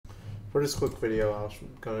For this quick video, I'm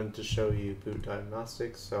going to show you boot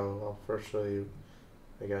diagnostics. So I'll first show you,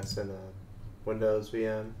 I guess, in a Windows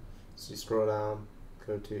VM. So you scroll down,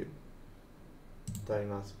 go to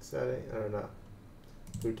diagnostic setting, or no,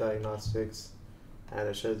 boot diagnostics, and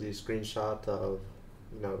it shows you a screenshot of,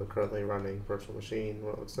 the currently running virtual machine,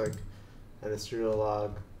 what it looks like, and the serial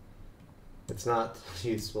log. It's not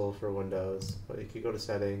useful for Windows, but you could go to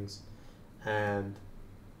settings, and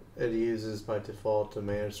it uses by default a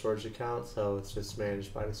managed storage account, so it's just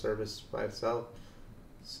managed by the service by itself.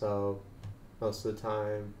 So most of the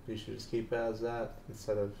time you should just keep it as that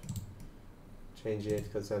instead of changing it,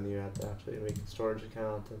 because then you have to actually make a storage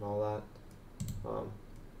account and all that.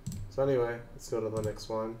 So anyway, let's go to Linux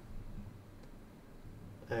 1,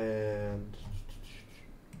 and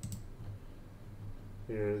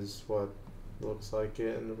here's what it looks like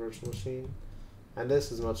it in the virtual machine. And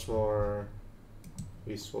this is much more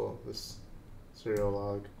useful, this serial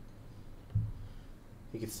log.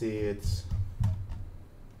 You can see it's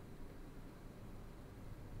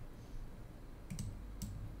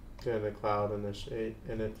in the cloud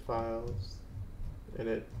init files,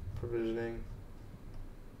 init provisioning.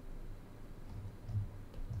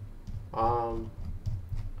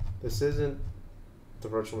 This isn't the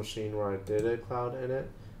virtual machine where I did a cloud init,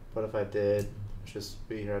 but if I did, just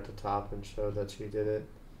be here at the top and show that you did it.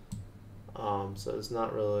 So it's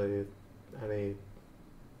not really any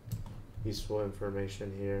useful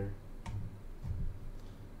information here,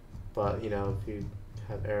 but if you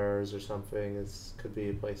have errors or something, it could be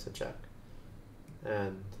a place to check,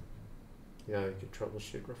 and you could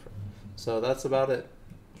troubleshoot. So that's about it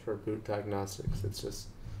for boot diagnostics. It just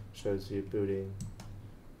shows you booting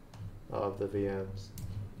of the VMs.